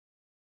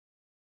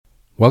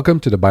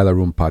Welcome to the Baila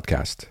Room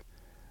podcast.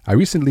 I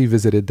recently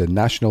visited the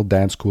National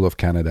Dance School of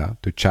Canada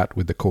to chat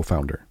with the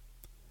co-founder.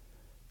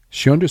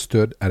 She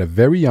understood at a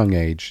very young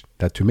age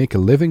that to make a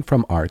living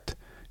from art,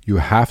 you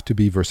have to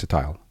be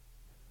versatile.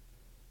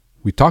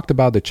 We talked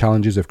about the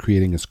challenges of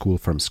creating a school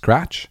from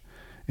scratch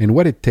and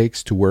what it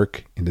takes to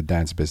work in the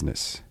dance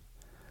business.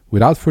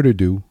 Without further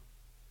ado,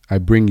 I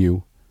bring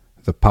you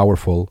the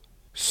powerful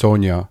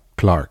Sonia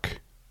Clark.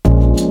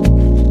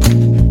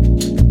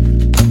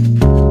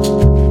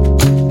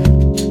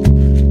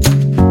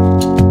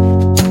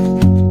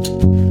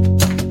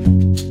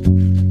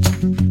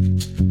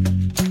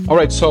 All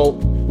right, so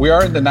we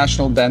are in the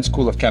National Dance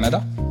School of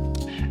Canada,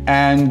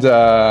 and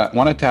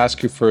wanted to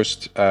ask you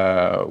first,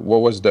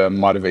 what was the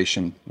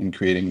motivation in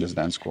creating this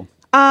dance school?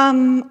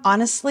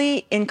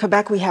 Honestly, in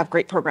Quebec, we have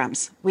great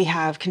programs. We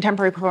have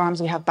contemporary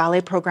programs, we have ballet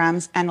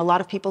programs, and a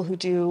lot of people who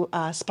do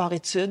sport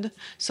études,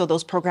 so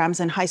those programs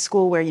in high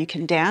school where you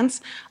can dance.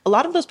 A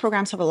lot of those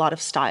programs have a lot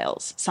of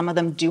styles. Some of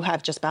them do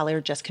have just ballet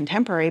or just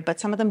contemporary, but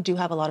some of them do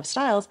have a lot of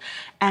styles.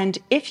 And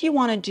if you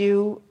want to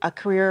do a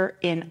career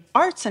in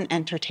arts and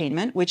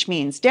entertainment, which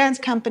means dance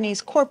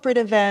companies, corporate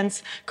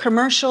events,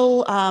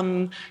 commercial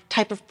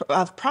type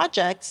of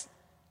projects,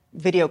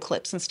 video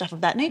clips and stuff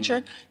of that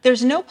nature,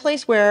 there's no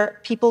place where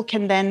people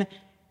can then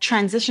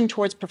transition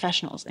towards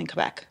professionals in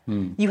Quebec.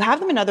 You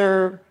have them in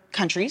other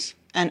countries,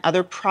 and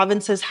other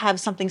provinces have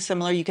something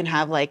similar. You can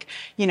have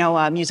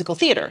musical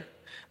theater.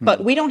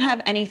 But we don't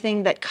have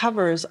anything that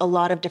covers a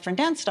lot of different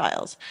dance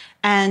styles.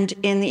 And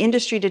in the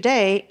industry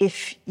today,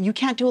 if you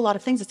can't do a lot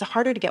of things, it's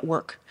harder to get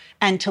work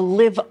and to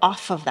live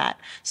off of that.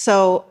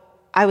 So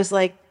I was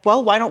like,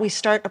 well, why don't we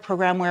start a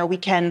program where we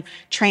can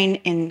train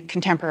in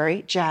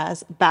contemporary,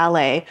 jazz,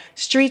 ballet,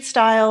 street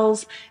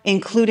styles,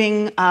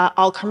 including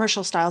all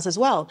commercial styles as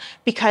well.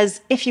 Because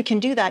if you can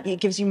do that,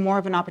 it gives you more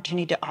of an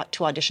opportunity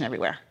to audition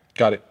everywhere.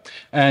 Got it.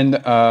 And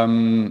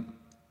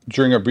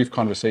during a brief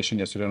conversation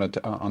yesterday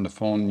on the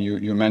phone,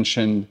 you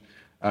mentioned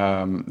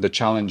the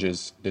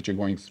challenges that you're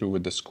going through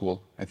with the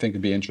school. I think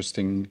it'd be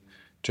interesting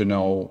to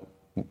know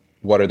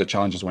what are the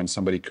challenges when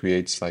somebody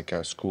creates like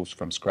a school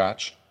from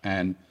scratch,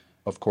 and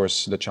of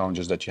course, the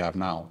challenges that you have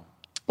now.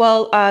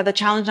 Well, the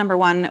challenge number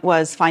one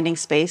was finding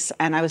space,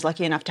 and I was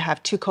lucky enough to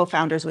have two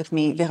co-founders with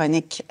me,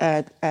 Véronique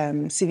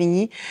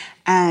Sévigny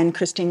and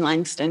Christine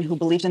Langston, who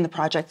believed in the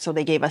project, so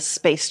they gave us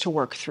space to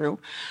work through.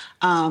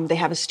 They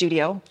have a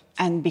studio,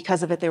 and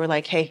because of it, they were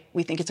like, hey,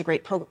 we think it's a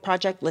great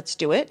project, let's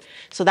do it.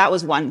 So that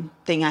was one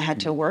thing I had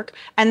to work.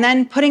 And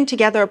then putting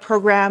together a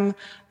program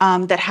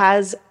that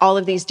has all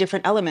of these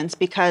different elements,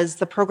 because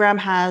the program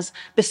has,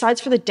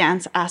 besides for the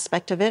dance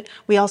aspect of it,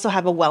 we also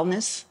have a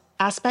wellness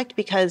aspect,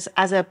 because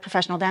as a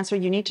professional dancer,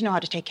 you need to know how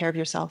to take care of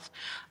yourself,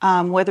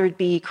 whether it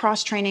be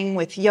cross-training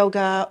with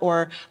yoga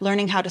or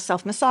learning how to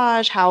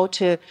self-massage, how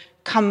to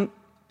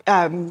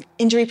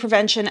injury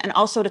prevention, and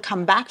also to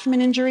come back from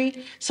an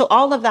injury. So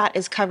all of that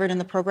is covered in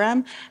the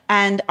program.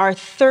 And our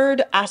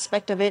third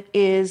aspect of it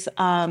is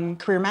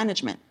career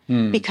management.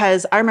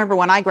 Because I remember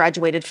when I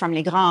graduated from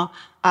Les Grands,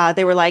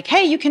 they were like,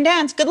 hey, you can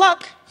dance, good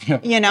luck,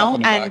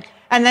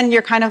 and then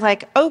you're kind of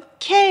like,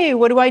 okay,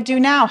 what do I do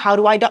now? How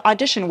do I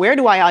audition? Where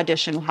do I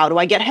audition? How do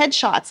I get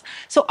headshots?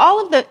 So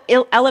all of the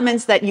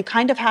elements that you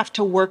kind of have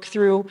to work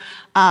through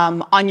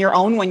on your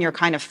own when you're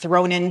kind of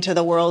thrown into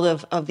the world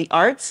of the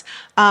arts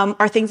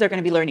are things they're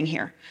going to be learning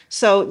here.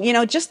 So,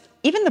 just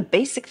even the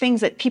basic things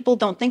that people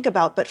don't think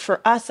about, but for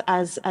us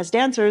as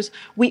dancers,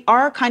 we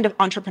are kind of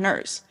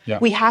entrepreneurs. Yeah.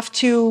 We have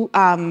to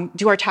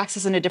do our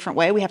taxes in a different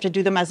way. We have to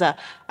do them as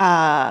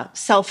a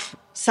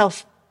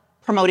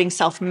self-promoting,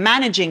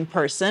 self-managing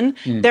person.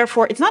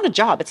 Therefore, it's not a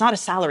job, it's not a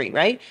salary,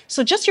 right?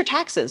 So just your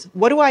taxes.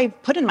 What do I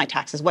put in my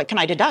taxes? What can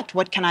I deduct?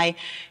 What do I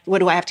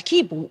have to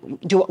keep?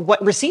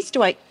 What receipts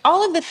do I?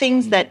 All of the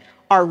things that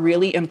are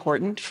really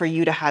important for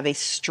you to have a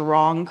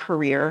strong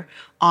career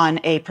on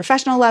a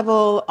professional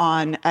level,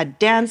 on a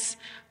dance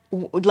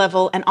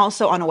level, and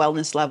also on a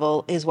wellness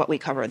level is what we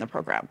cover in the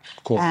program.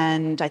 Cool.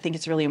 And I think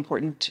it's really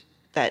important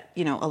that,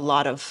 a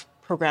lot of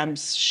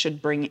programs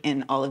should bring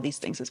in all of these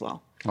things as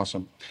well.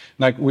 Awesome.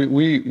 Like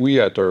we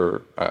at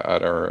our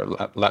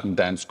Latin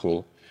dance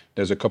school,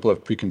 there's a couple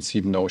of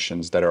preconceived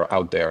notions that are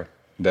out there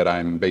that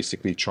I'm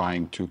basically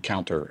trying to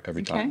counter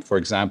every time. For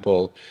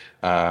example,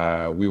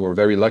 we were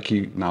very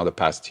lucky now the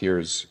past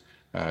years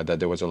that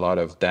there was a lot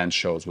of dance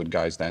shows with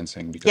guys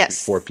dancing, because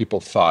before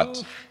people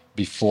thought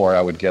before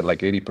I would get like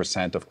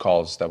 80% of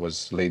calls that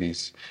was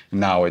ladies.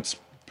 Now it's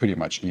pretty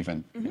much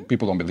even.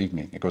 People don't believe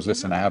me. It goes,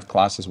 listen, I have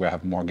classes where I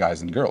have more guys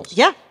than girls.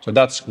 Yeah. So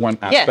that's one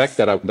aspect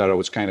that I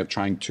was kind of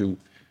trying to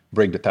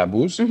break the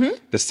taboos.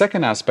 The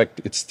second aspect,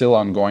 it's still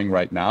ongoing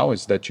right now,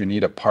 is that you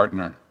need a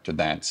partner to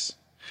dance.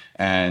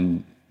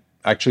 And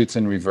actually it's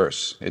in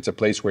reverse. It's a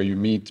place where you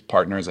meet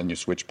partners and you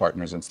switch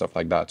partners and stuff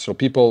like that. So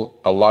people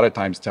a lot of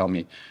times tell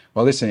me,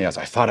 well, listen, yes,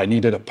 I thought I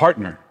needed a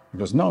partner. He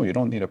goes, no, you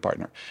don't need a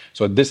partner.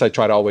 So this, I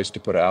try to always to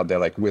put it out there,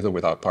 like with or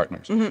without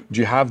partners. Do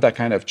you have that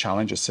kind of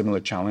challenge, a similar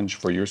challenge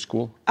for your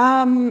school?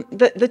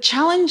 The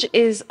challenge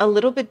is a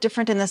little bit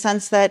different in the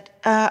sense that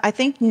I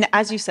think,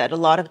 as you said, a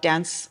lot of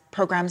dance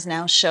programs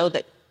now show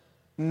that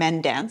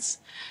men dance.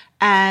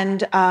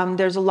 And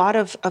there's a lot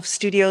of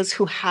studios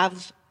who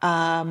have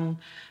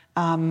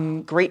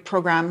great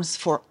programs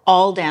for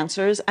all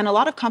dancers. And a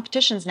lot of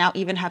competitions now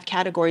even have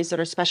categories that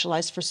are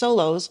specialized for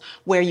solos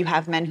where you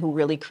have men who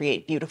really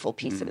create beautiful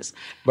pieces.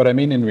 But I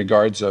mean, in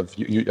regards of,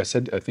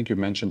 I think you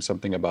mentioned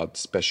something about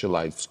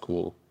specialized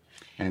school.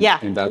 And, yeah.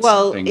 And that's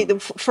well,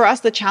 for us,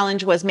 the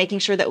challenge was making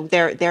sure that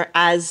they're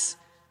as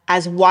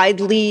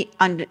widely,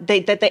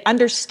 that they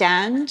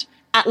understand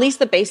at least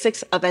the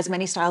basics of as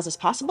many styles as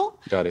possible.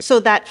 Got it. So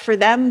that for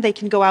them, they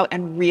can go out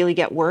and really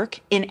get work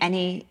in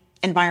any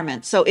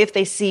environment. So if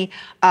they see,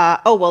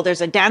 there's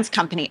a dance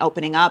company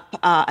opening up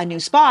a new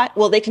spot,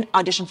 well, they can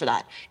audition for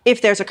that.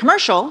 If there's a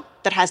commercial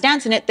that has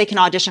dance in it, they can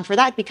audition for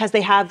that because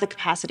they have the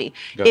capacity.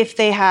 If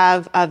they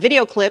have a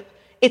video clip,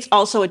 it's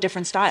also a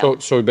different style.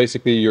 So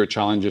basically your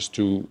challenge is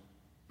to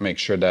make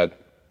sure that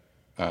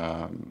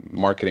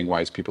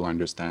marketing-wise, people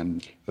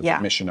understand the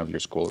mission of your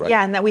school, right?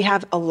 Yeah, and that we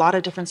have a lot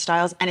of different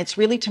styles, and it's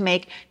really to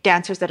make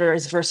dancers that are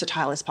as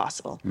versatile as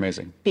possible.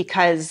 Amazing.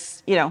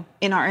 Because,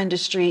 in our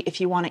industry, if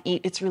you want to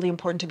eat, it's really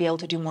important to be able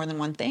to do more than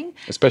one thing.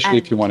 Especially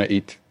if you want to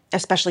eat.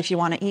 Especially if you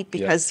want to eat,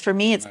 because for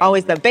me, it's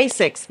always the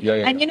basics.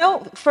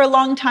 And for a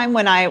long time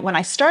when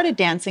I started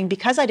dancing,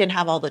 because I didn't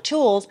have all the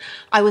tools,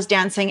 I was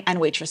dancing and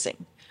waitressing,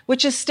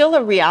 which is still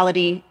a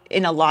reality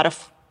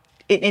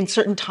in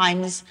certain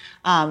times,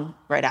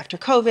 right after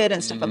COVID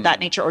and stuff of that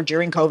nature, or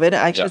during COVID,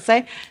 I should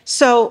say.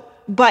 So,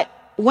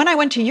 but when I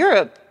went to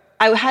Europe,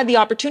 I had the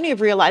opportunity of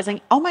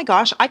realizing, oh my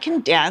gosh, I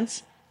can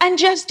dance and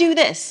just do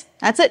this.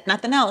 That's it,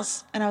 nothing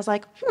else. And I was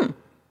like,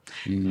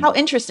 how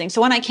interesting.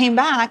 So when I came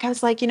back, I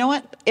was like, you know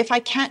what? If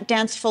I can't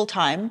dance full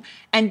time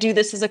and do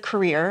this as a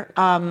career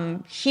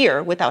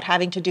here without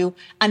having to do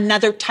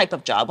another type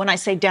of job, when I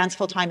say dance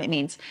full time, it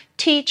means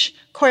teach,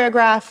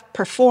 choreograph,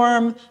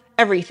 perform,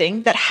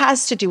 everything that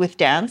has to do with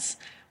dance.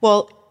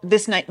 Well,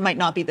 this might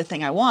not be the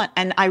thing I want.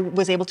 And I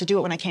was able to do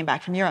it when I came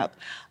back from Europe.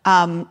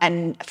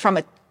 And from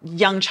a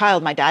young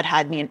child, my dad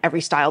had me in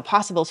every style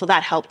possible. So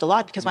that helped a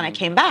lot because when I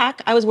came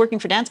back, I was working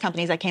for dance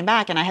companies. I came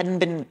back and I hadn't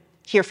been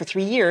here for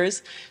 3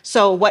 years.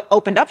 So what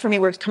opened up for me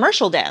was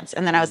commercial dance.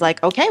 And then I was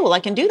like, okay, well,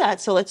 I can do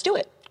that. So let's do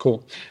it.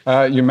 Cool.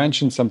 You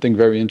mentioned something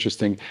very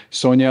interesting.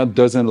 Sonia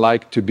doesn't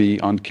like to be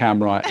on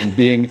camera and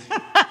being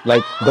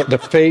like the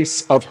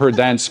face of her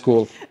dance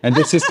school. And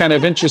this is kind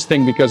of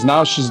interesting because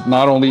now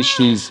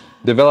she's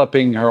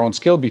developing her own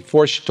skill.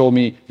 Before she told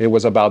me it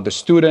was about the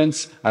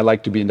students. I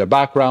like to be in the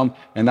background.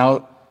 And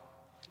now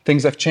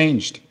things have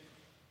changed.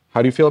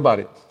 How do you feel about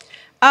it?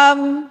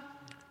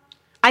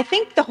 I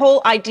think the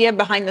whole idea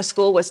behind the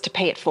school was to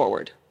pay it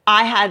forward.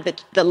 I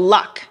had the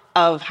luck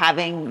of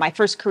having my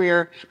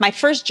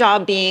first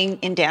job being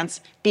in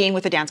dance, being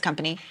with a dance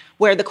company,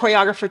 where the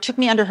choreographer took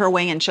me under her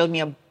wing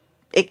and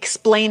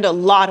explained a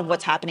lot of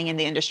what's happening in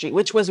the industry,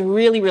 which was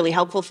really, really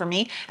helpful for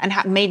me and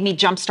made me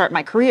jumpstart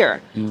my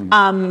career.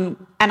 And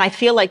I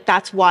feel like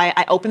that's why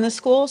I opened the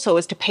school, so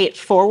as to pay it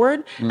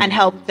forward and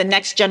help the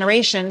next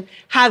generation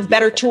have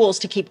better tools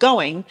to keep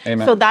going.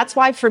 Amen. So that's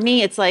why for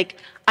me, it's like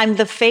I'm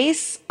the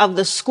face of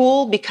the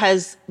school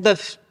because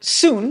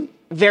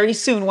very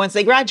soon, once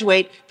they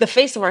graduate, the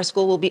face of our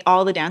school will be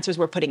all the dancers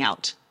we're putting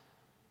out.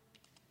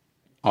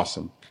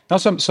 Awesome. Now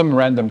some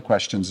random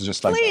questions,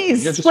 just like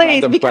please,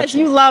 because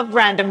you love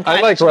random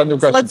questions. I like random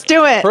questions. Let's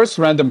do it. First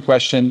random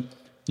question.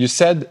 You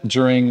said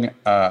during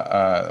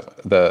the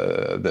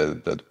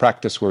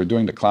practice we were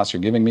doing, the class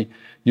you're giving me,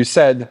 you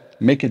said,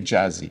 make it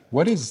jazzy.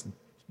 What is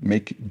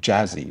make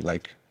jazzy?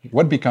 Like,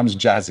 what becomes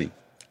jazzy?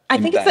 I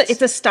think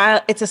it's a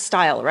style. It's a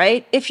style,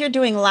 right? If you're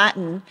doing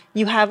Latin,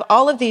 you have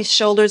all of these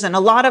shoulders and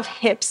a lot of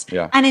hips.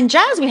 Yeah. And in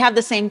jazz, we have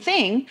the same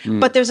thing,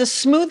 but there's a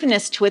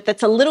smoothness to it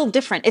that's a little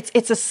different.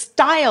 It's a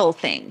style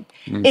thing.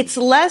 It's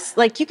less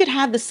like you could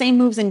have the same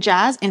moves in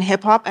jazz, in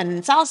hip hop, and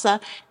in salsa,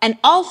 and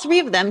all three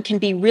of them can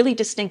be really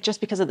distinct just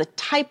because of the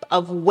type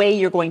of way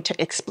you're going to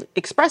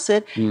express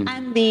it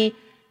and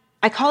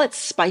I call it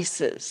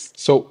spices.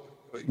 So,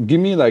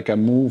 give me like a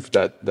move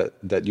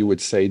that you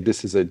would say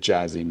this is a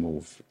jazzy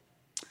move.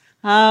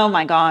 Oh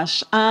my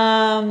gosh.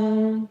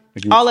 All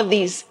of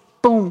these.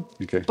 Boom,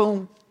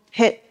 boom,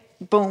 hit,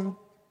 boom.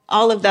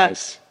 All of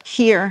that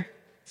here,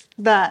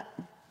 that,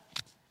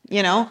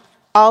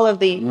 all of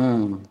the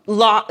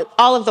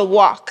all of the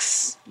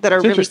walks that are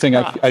it's really interesting.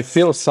 I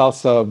feel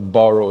salsa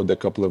borrowed a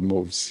couple of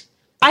moves.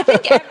 I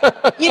think,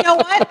 you know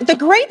what? The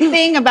great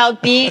thing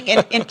about being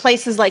in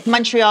places like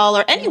Montreal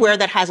or anywhere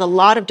that has a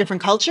lot of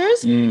different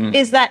cultures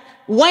is that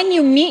when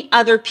you meet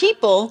other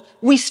people,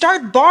 we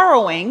start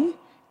borrowing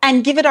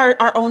and give it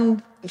our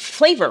own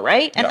flavor,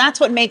 right? And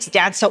that's what makes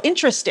dance so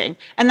interesting.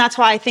 And that's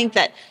why I think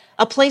that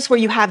a place where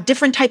you have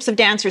different types of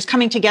dancers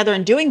coming together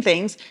and doing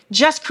things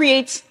just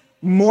creates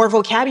more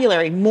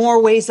vocabulary,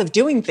 more ways of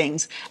doing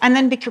things. And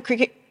then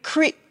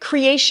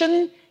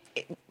creation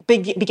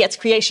begets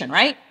creation,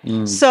 right?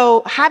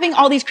 So having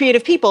all these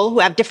creative people who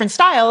have different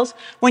styles,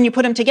 when you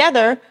put them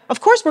together,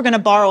 of course we're going to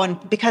borrow,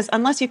 because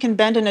unless you can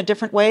bend in a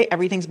different way,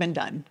 everything's been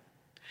done.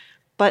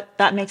 But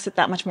that makes it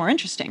that much more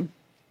interesting.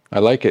 I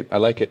like it.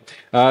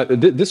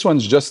 This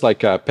one's just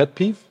like a pet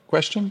peeve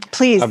question.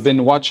 Please. I've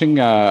been watching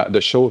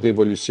the show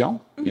Révolution,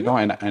 you know,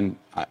 and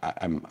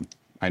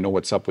I know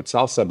what's up with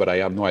salsa, but I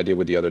have no idea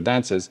what the other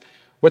dance is.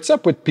 What's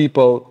up with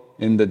people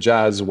in the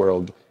jazz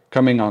world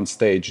coming on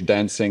stage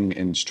dancing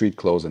in street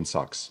clothes and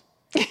socks?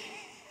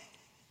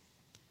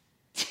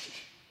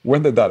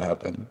 When did that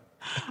happen?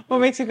 What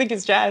makes you think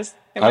it's jazz?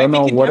 I don't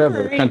know,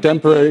 whatever.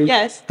 Contemporary.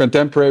 Yes.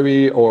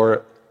 Contemporary,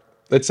 or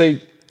let's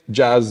say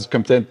jazz,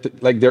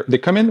 like they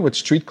come in with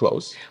street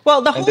clothes.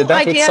 Well, the and whole they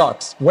dance idea. with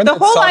socks. When did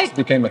socks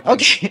became a thing?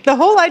 Okay, the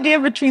whole idea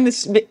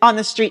on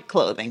the street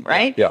clothing,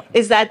 right? Yeah.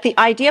 Is that the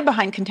idea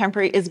behind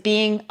contemporary is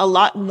being a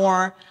lot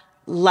more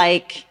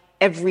like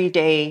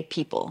everyday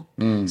people.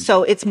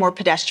 So it's more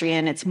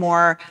pedestrian. It's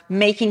more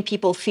making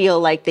people feel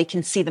like they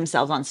can see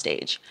themselves on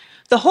stage.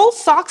 The whole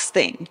socks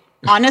thing,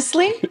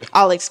 honestly,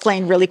 I'll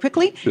explain really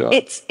quickly. Yeah.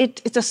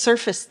 It's a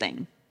surface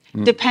thing.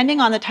 Depending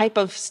on the type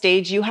of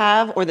stage you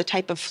have or the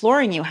type of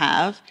flooring you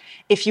have,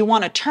 if you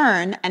want to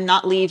turn and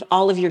not leave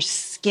all of your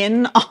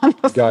skin on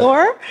the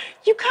floor,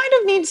 you kind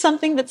of need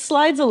something that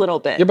slides a little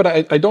bit. Yeah, but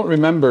I don't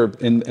remember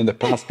in the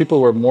past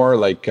people were more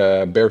like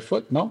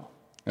barefoot. No,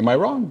 am I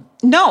wrong?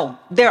 No,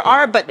 there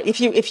are, but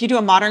if you do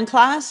a modern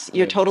class,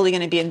 you're totally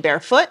going to be in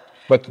barefoot.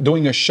 But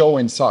doing a show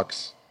in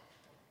socks,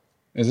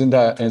 is it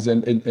a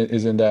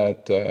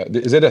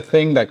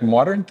thing, like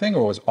modern thing,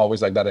 or was it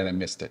always like that and I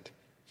missed it?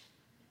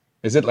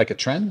 Is it like a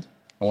trend?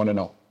 I want to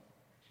know.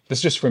 This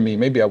is just for me.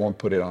 Maybe I won't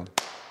put it on.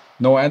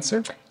 No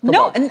answer?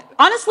 No, and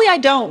honestly, I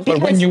don't.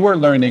 But when you were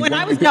learning, when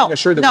I was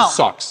sure there was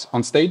socks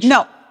on stage?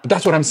 No. But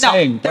that's what I'm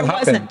saying. There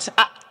wasn't.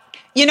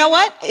 You know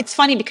what? It's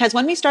funny because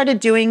when we started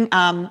doing,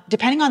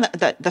 depending on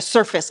the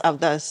surface of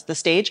the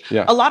stage,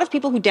 a lot of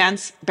people who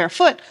dance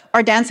barefoot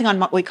are dancing on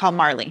what we call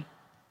Marley.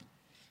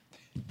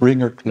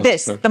 Bring her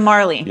closer. The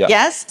Marley, Yeah.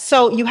 yes?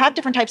 So you have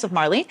different types of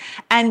Marley.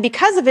 And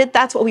because of it,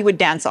 that's what we would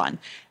dance on.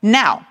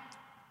 Now,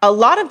 a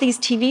lot of these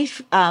TV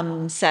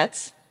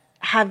sets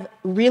have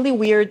really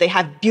weird, they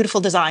have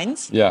beautiful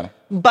designs. Yeah.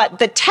 But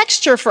the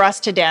texture for us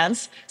to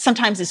dance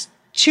sometimes is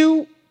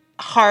too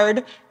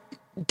hard,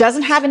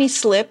 doesn't have any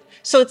slip.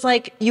 So it's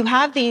like you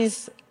have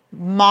these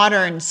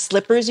modern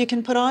slippers you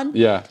can put on.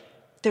 Yeah.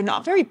 They're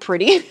not very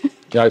pretty.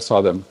 Yeah, I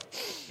saw them.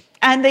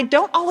 And they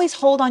don't always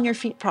hold on your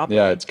feet properly.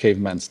 Yeah, it's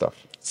caveman stuff.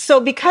 So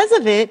because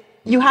of it,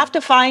 you have to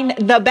find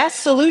the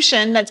best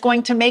solution that's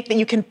going to make that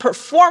you can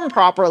perform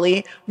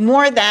properly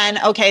more than,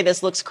 okay,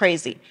 this looks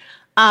crazy.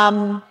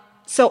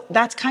 So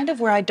that's kind of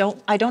where I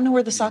don't know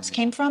where the socks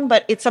came from,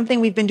 but it's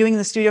something we've been doing in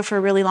the studio for a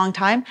really long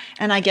time.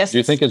 And I guess Do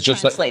you think it's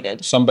just translated.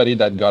 like somebody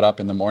that got up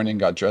in the morning,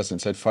 got dressed and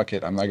said, fuck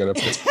it, I'm not going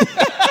to put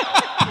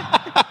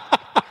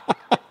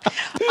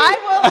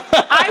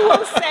I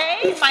will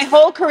say my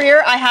whole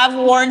career, I have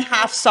worn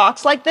half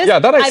socks like this. Yeah,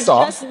 that I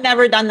saw. I've just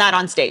never done that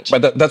on stage.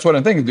 But that's what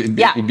I'm thinking.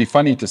 It'd be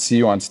funny to see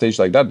you on stage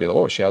like that. Be like,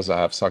 oh, she has to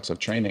have socks of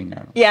training.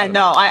 Yeah,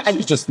 no.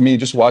 It's just me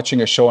just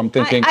watching a show. I'm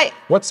thinking,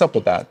 what's up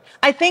with that?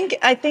 I think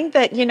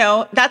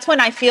that, that's when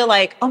I feel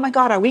like, oh my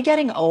God, are we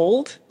getting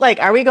old? Like,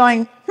 are we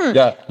going,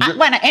 Yeah.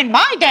 in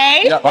my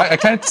day. Yeah, I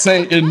can't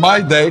say in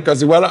my day,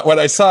 because when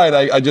I saw it,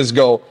 I just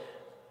go,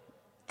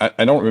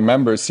 I don't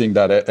remember seeing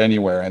that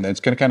anywhere. And it's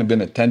kind of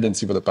been a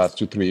tendency for the past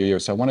 2-3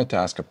 years. So I wanted to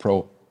ask a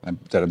pro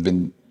that have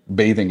been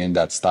bathing in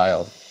that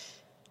style.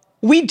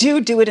 We do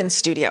it in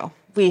studio.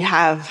 We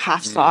have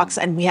half socks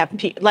and we have,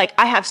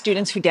 I have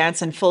students who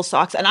dance in full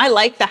socks, and I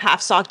like the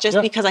half sock just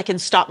because I can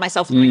stop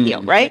myself with my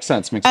heel, right? Makes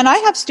sense. And I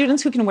have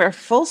students who can wear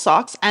full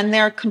socks and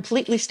they're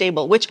completely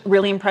stable, which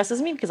really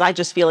impresses me because I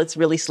just feel it's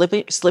really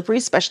slippery,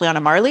 especially on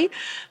a Marley.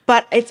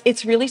 But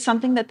it's really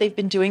something that they've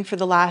been doing for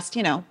the last,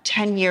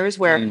 10 years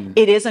where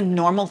it is a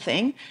normal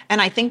thing. And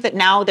I think that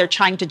now they're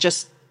trying to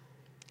just,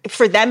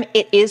 for them,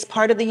 it is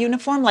part of the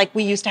uniform. Like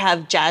we used to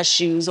have jazz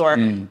shoes or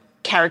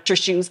character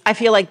shoes. I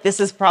feel like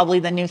this is probably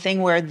the new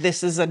thing where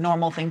this is a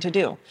normal thing to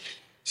do.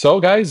 So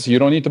guys, you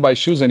don't need to buy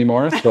shoes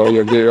anymore. So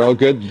you're all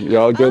good.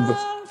 You're all good.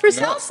 For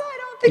salsa, I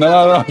don't think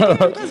No.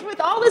 because with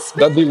all the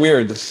spins.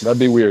 That'd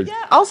be weird.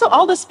 Yeah. Also,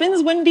 all the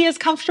spins wouldn't be as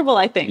comfortable,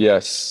 I think.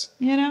 Yes.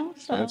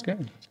 So. That's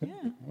good.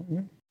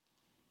 Yeah.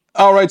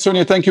 All right,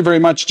 Sonia, thank you very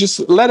much.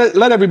 Just let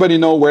everybody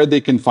know where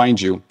they can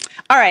find you.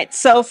 All right.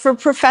 So for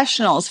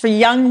professionals, for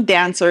young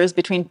dancers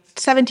between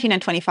 17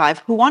 and 25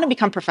 who want to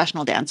become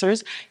professional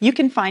dancers, you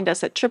can find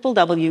us at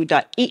www.endc.ca.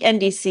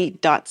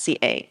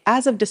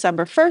 As of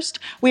December 1st,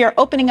 we are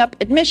opening up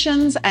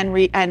admissions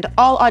and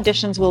all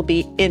auditions will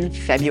be in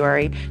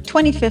February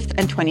 25th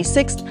and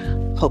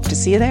 26th. Hope to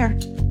see you there.